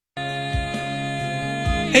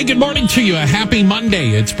Hey, good morning to you. A happy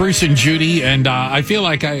Monday. It's Bruce and Judy, and I feel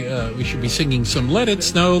like we should be singing some "Let It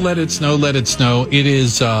Snow, Let It Snow, Let It Snow." It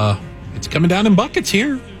is it's coming down in buckets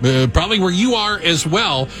here, probably where you are as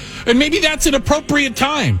well, and maybe that's an appropriate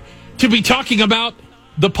time to be talking about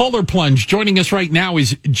the Polar Plunge. Joining us right now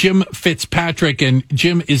is Jim Fitzpatrick, and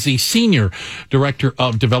Jim is the Senior Director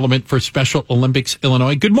of Development for Special Olympics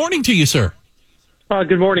Illinois. Good morning to you, sir.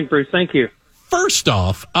 Good morning, Bruce. Thank you. First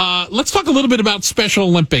off, let's talk a little bit about Special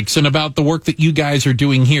Olympics and about the work that you guys are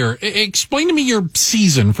doing here. Explain to me your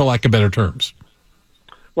season, for lack of better terms.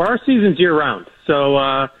 Well, our season's year-round.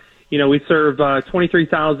 So, we serve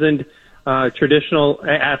 23,000 traditional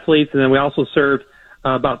athletes, and then we also serve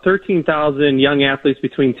about 13,000 young athletes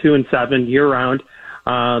between 2 and 7 year-round.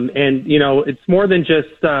 It's more than just,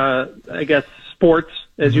 sports,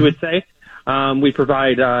 as you would say. We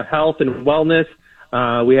provide health and wellness.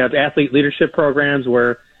 We have athlete leadership programs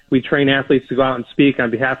where we train athletes to go out and speak on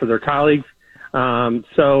behalf of their colleagues.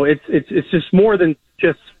 So it's just more than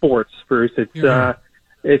just sports, Bruce.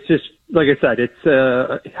 It's just, like I said,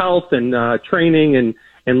 it's health and training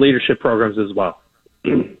and leadership programs as well.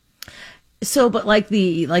 So, but like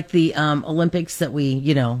the Olympics that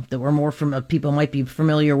that we're more from people might be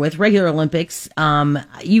familiar with, regular Olympics,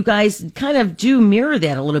 you guys kind of do mirror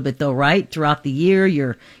that a little bit though, right? Throughout the year,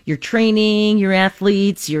 you're training your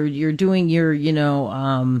athletes, you're doing your,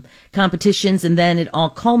 competitions, and then it all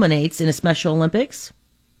culminates in a Special Olympics?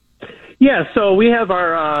 Yeah, so we have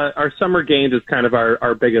our summer games is kind of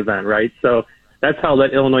our big event, right? So that's held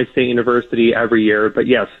at Illinois State University every year. But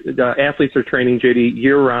yes, the athletes are training, JD,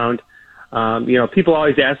 year round. People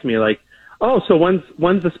always ask me like, "Oh, so when's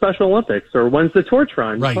the Special Olympics or when's the torch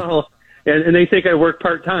run?" Right. Well, and they think I work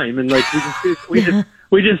part time, and like we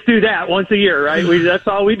just do that once a year, right? That's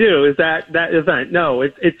all we do is that event. No,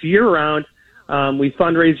 it's year round. We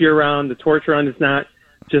fundraise year round. The torch run is not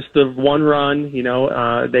just the one run.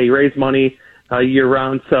 They raise money year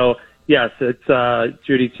round. So yes, it's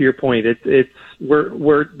Judy. To your point,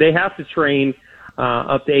 they have to train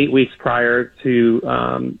up to 8 weeks prior to,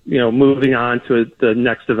 moving on to the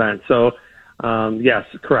next event. So, yes,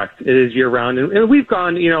 correct. It is year round. And we've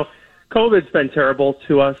gone, COVID's been terrible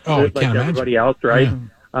to us, like everybody else, right?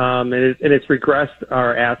 Yeah. And it's regressed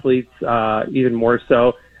our athletes, even more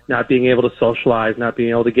so, not being able to socialize, not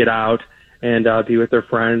being able to get out and, be with their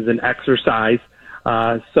friends and exercise.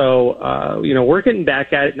 We're getting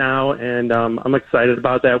back at it now, and, I'm excited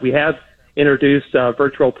about that. We have introduced,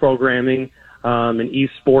 virtual programming, and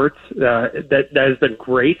esports, that has been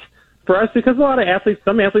great for us because a lot of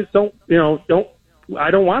some athletes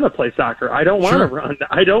I don't want to play soccer. I don't want to run.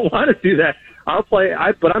 I don't want to do that.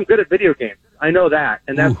 But I'm good at video games. I know that,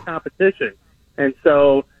 and that's competition. And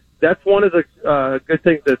so that's one of the good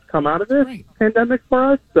things that's come out of this pandemic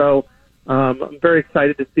for us. So I'm very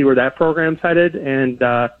excited to see where that program's headed, and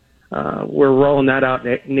we're rolling that out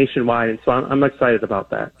nationwide, and so I'm excited about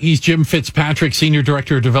that. He's Jim Fitzpatrick, Senior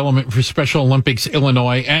Director of Development for Special Olympics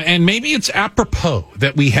Illinois, and maybe it's apropos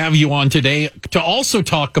that we have you on today to also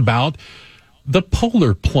talk about the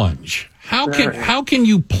Polar Plunge. How can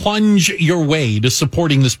you plunge your way to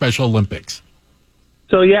supporting the Special Olympics?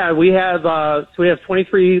 So yeah, we have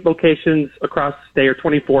 23 locations across the state, or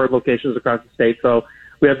 24 locations across the state. So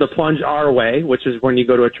we have the Plunge Our Way, which is when you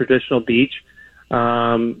go to a traditional beach.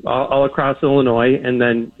 All across Illinois, and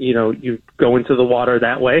then, you go into the water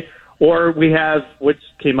that way. Or we have, which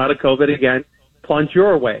came out of COVID again, Plunge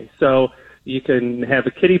Your Way. So you can have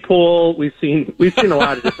a kiddie pool. We've seen a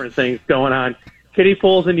lot of different things going on. Kiddie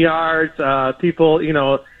pools in yards, people,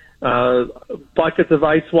 buckets of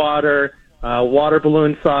ice water, water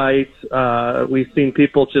balloon fights. We've seen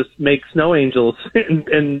people just make snow angels,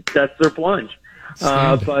 and that's their plunge.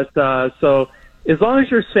 So as long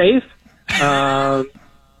as you're safe,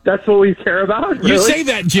 that's what we care about. Really. You say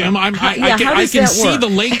that, Jim. I can see the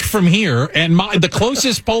lake from here, and the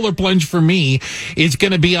closest polar plunge for me is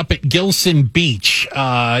going to be up at Gilson Beach,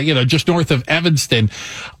 just north of Evanston.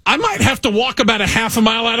 I might have to walk about a half a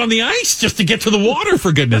mile out on the ice just to get to the water,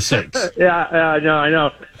 for goodness sakes. No, I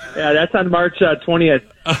know. Yeah, that's on March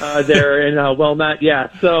 20th there in Wilmette.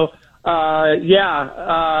 Yeah, so.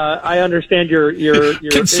 I understand your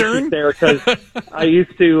concern there, because I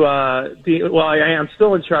used to I am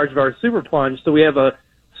still in charge of our Super Plunge. So we have a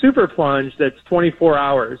Super Plunge that's 24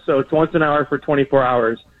 hours. So it's once an hour for 24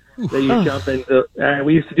 hours that you jump into. And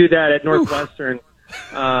we used to do that at Northwestern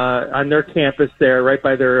on their campus there, right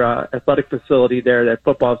by their athletic facility there, that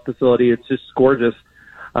football facility. It's just gorgeous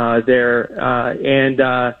there.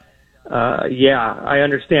 I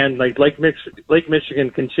understand. Like Lake Michigan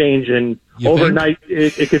can change, and overnight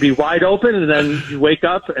it could be wide open, and then you wake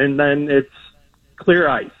up, and then it's clear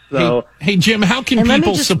ice. So hey Jim, how can And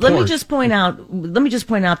people support? Let me just point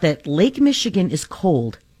out that Lake Michigan is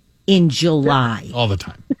cold in July. All the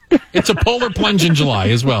time. It's a polar plunge in July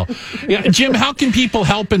as well. Yeah, Jim, how can people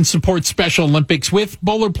help and support Special Olympics with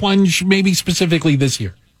polar plunge, maybe specifically this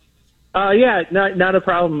year? Not a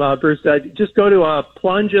problem, Bruce. Just go to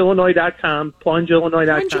plungeillinois.com,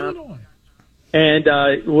 plungeillinois.com. And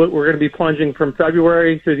we're going to be plunging from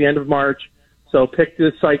February through the end of March. So pick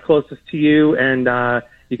the site closest to you, and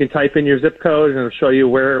you can type in your zip code, and it'll show you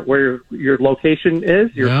where your location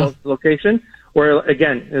is, your closest location. Where,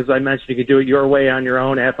 again, as I mentioned, you can do it your way on your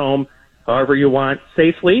own at home, however you want,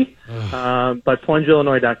 safely. But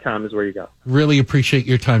plungeillinois.com is where you go. Really appreciate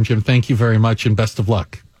your time, Jim. Thank you very much, and best of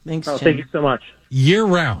luck. Thanks, Jim. Thank you so much.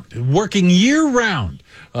 Year-round, working year-round,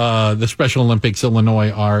 the Special Olympics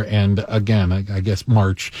Illinois are, and again, I guess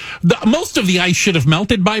March. Most of the ice should have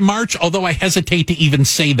melted by March, although I hesitate to even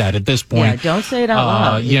say that at this point. Yeah, don't say it out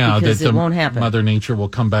loud, because it won't happen. Mother Nature will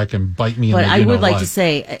come back and bite me. But I would like to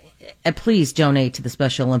say, please donate to the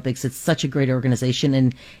Special Olympics. It's such a great organization,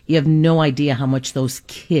 and you have no idea how much those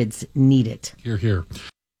kids need it. Hear, hear.